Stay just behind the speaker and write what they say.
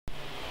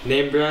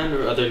Name brand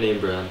or other name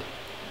brand?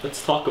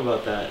 Let's talk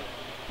about that.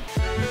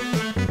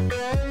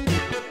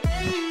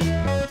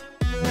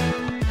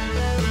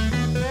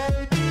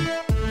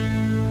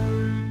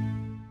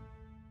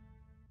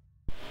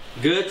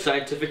 Good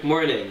scientific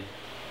morning.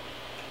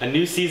 A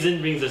new season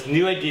brings us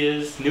new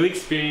ideas, new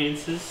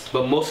experiences,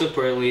 But most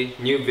importantly,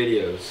 new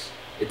videos.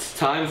 It's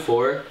time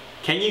for...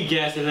 Can you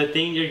guess if the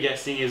thing you're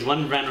guessing is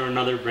one brand or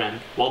another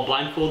brand, while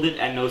blindfolded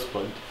and nose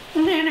plugged?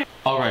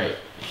 Alright,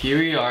 here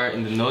we are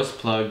in the nose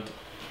plugged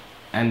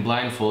and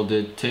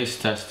blindfolded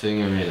taste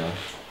testing arena.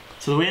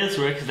 So the way this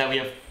works is that we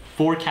have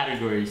 4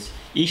 categories,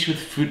 each with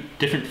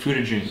different food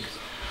and drinks.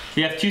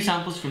 We have 2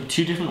 samples from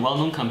 2 different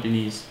well-known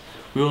companies.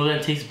 We will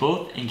then taste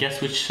both and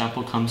guess which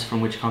sample comes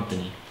from which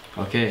company.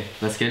 Okay,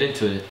 let's get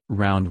into it.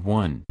 Round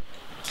 1.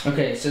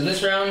 Okay, so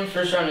this round,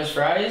 first round is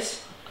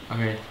fries.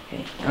 Okay.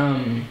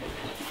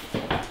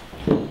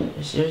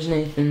 Here's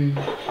Nathan.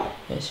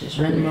 Here's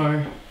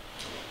Renmar.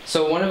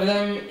 So one of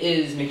them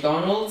is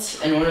McDonald's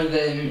and one of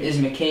them is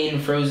McCain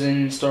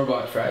frozen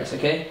store-bought fries,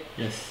 okay?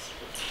 Yes.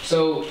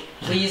 So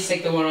please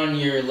take the one on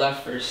your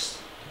left first.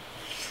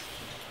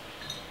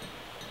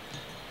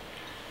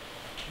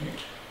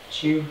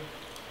 Chew.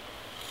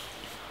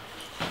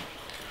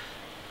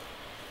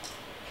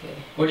 Okay,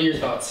 what are your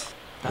thoughts?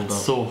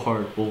 That's so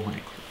hard. Oh my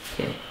god.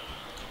 Okay.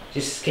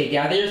 Okay,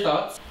 gather your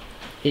thoughts.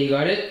 Okay, you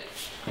got it?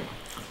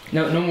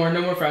 No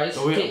more fries.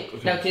 Oh, yeah. Okay,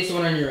 now taste the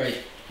one on your right.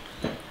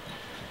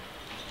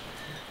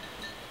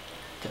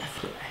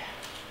 Definitely.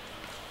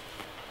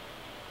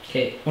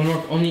 Okay, one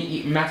more, only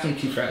eat maximum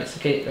 2 fries.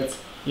 Okay, that's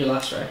your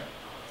last fry.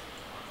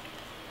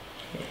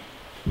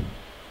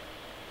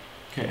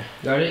 Okay.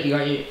 Got it? You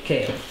got your,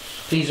 okay.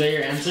 Please write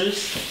your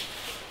answers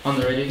on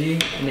the right of you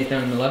and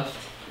Nathan on the left.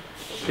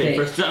 Okay,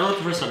 first, I wrote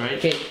the first one, right?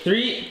 Okay,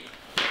 3,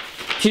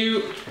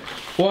 2,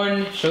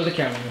 1, show the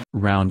camera.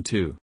 Round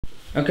 2.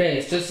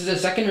 Okay, so this is the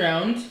second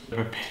round. I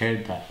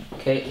prepared that.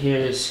 Okay,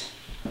 here's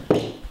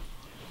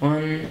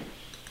 1,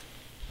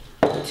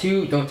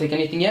 2, don't take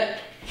anything yet.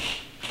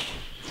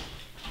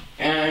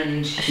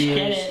 And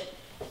here's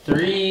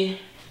 3,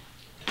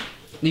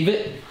 leave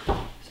it,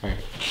 Sorry.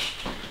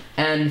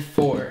 and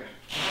 4.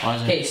 Why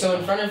is it- Okay, so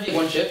in front of you,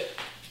 1 chip,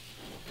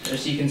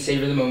 just so you can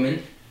savor the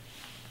moment.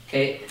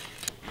 Okay,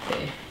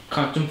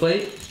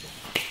 contemplate.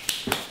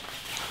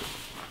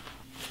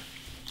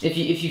 If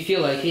you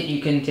feel like it,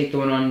 you can take the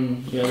one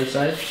on your other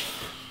side.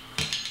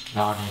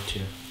 No, I need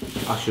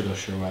to. I should have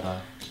sure why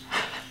not.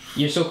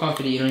 You're so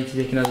confident you don't need to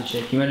take another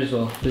chip. You might as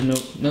well. There's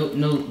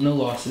no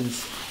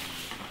losses.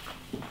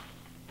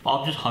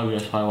 I'm just hungry,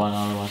 that's why I want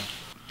another one.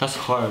 That's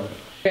hard.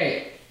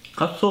 Okay.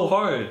 That's so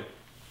hard.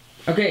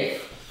 Okay.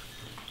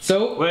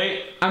 So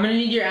Wait. I'm gonna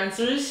need your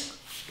answers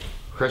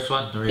First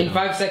one, Dorito. in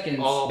 5 seconds.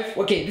 Oh.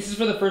 Okay, this is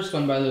for the first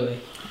one, by the way.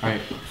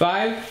 Alright.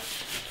 5,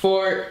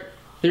 4,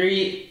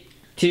 3,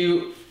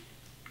 2,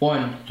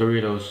 1.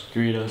 Doritos.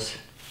 Doritos.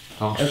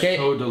 Oh, Okay.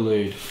 so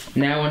delayed.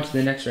 Now on to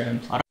the next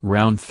round.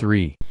 Round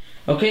 3.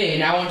 Okay,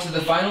 now on to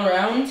the final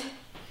round.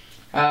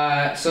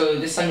 So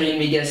this time you're gonna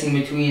be guessing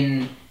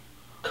between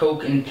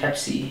Coke and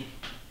Pepsi.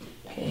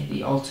 Okay,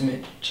 the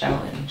ultimate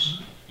challenge.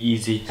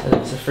 Easy. So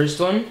that's the first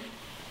one.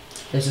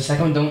 There's the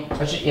second one, don't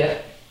touch it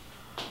yet.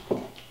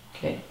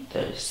 Okay,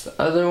 there's the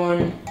other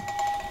one.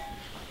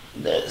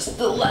 There's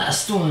the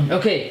last one.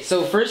 Okay,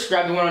 so first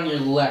grab the one on your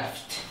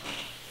left.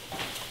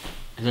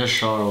 Is there a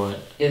straw or what?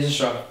 Here's a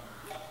straw.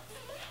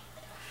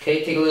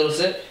 Okay, take a little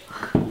sip.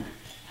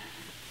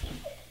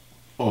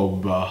 Oh,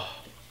 bah.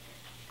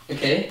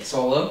 Okay,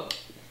 swallow.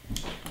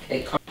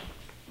 Okay,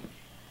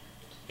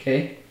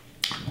 okay.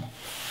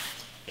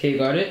 Okay, you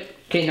got it?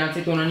 Okay, now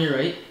take the one on your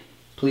right,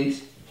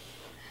 please.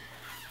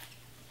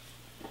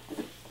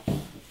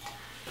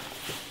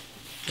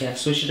 Yeah,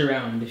 switch it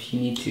around if you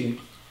need to.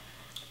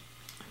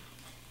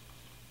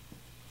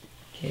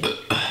 Okay.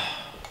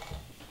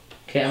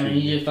 Okay, I'm gonna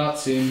need your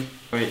thoughts soon.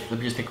 Wait, let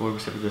me just take a little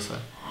sip of this one.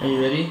 Are you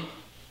ready?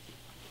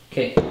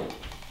 Okay.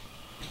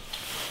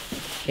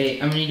 Okay,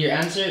 I'm gonna need your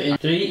answer in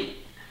 3,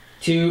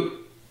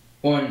 2,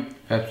 1.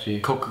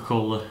 Pepsi.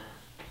 Coca-Cola.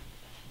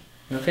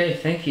 Okay,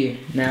 thank you.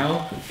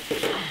 Now,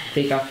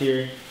 take off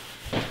your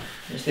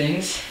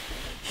things.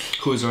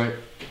 Who's right?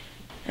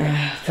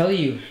 I'll tell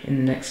you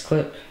in the next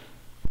clip.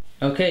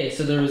 Okay,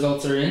 so the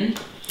results are in.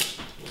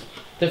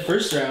 The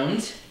first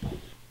round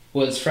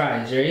was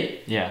fries,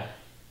 right? Yeah.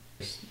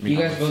 You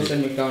guys both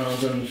said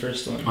McDonald's on the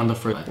first one. On the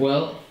first.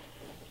 Well,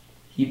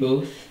 you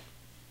both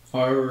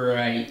are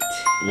right.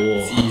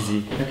 It's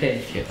easy.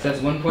 Okay, so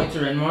that's 1 point to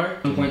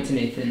Renmar, 1 point to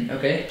Nathan.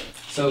 Okay,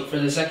 so for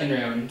the second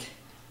round,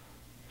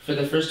 for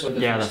the first one.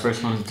 Yeah, the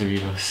first one was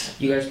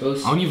Doritos. You guys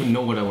both. I don't even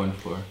know what I went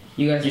for.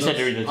 You guys. You both,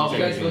 said Doritos. You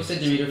guys both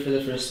said Dorito for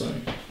the first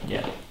one.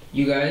 Yeah.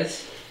 You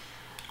guys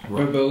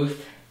were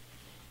both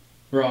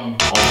wrong.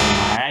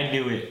 Oh, I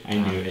knew it. I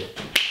knew it.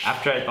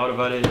 After I thought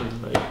about it, it was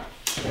like...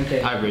 Okay.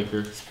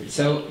 Tiebreaker.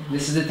 So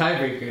this is the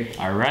tiebreaker.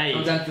 Alright.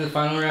 Comes down to the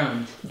final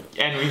round.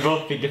 And we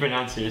both picked different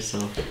answers,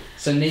 so...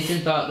 So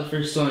Nathan thought the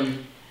first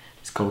one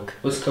It's Coke.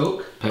 was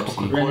Coke.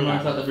 Pepsi.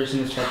 Renmar thought the first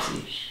one was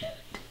Pepsi.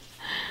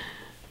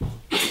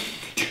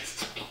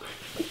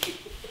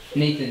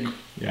 Nathan.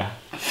 Yeah.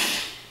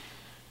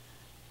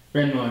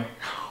 Renmar.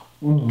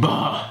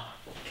 Bah.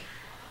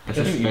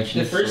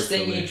 The first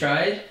thing you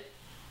tried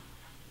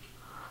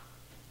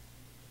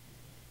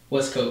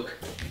was Coke.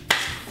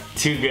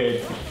 Too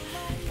good.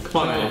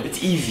 Come on, man.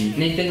 It's easy.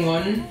 Nathan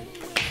won.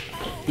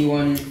 He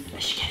won I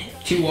should get it.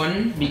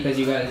 2-1 because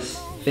you guys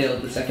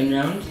failed the second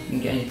round.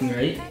 Didn't get anything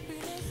right.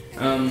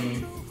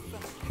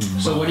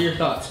 So what are your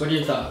thoughts? What are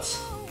your thoughts?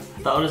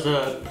 I thought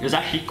it was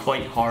actually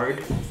quite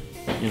hard,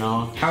 you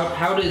know.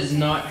 How does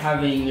not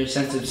having your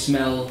sense of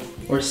smell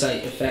or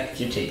sight affect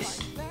your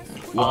taste?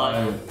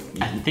 I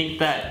think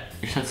that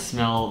your sense of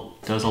smell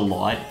does a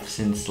lot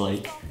since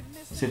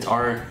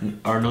our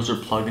noses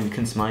are plugged and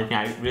couldn't smell anything.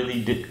 I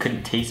really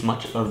couldn't taste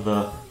much of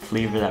the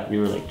flavor that we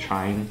were like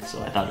trying,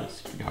 so I thought it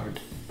was pretty hard.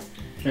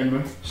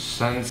 Remember?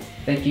 Sense.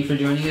 Thank you for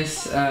joining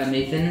us,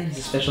 Nathan, as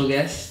a special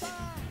guest.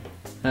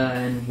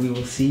 And we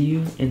will see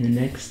you in the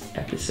next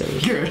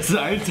episode. You're a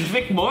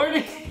scientific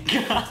morning.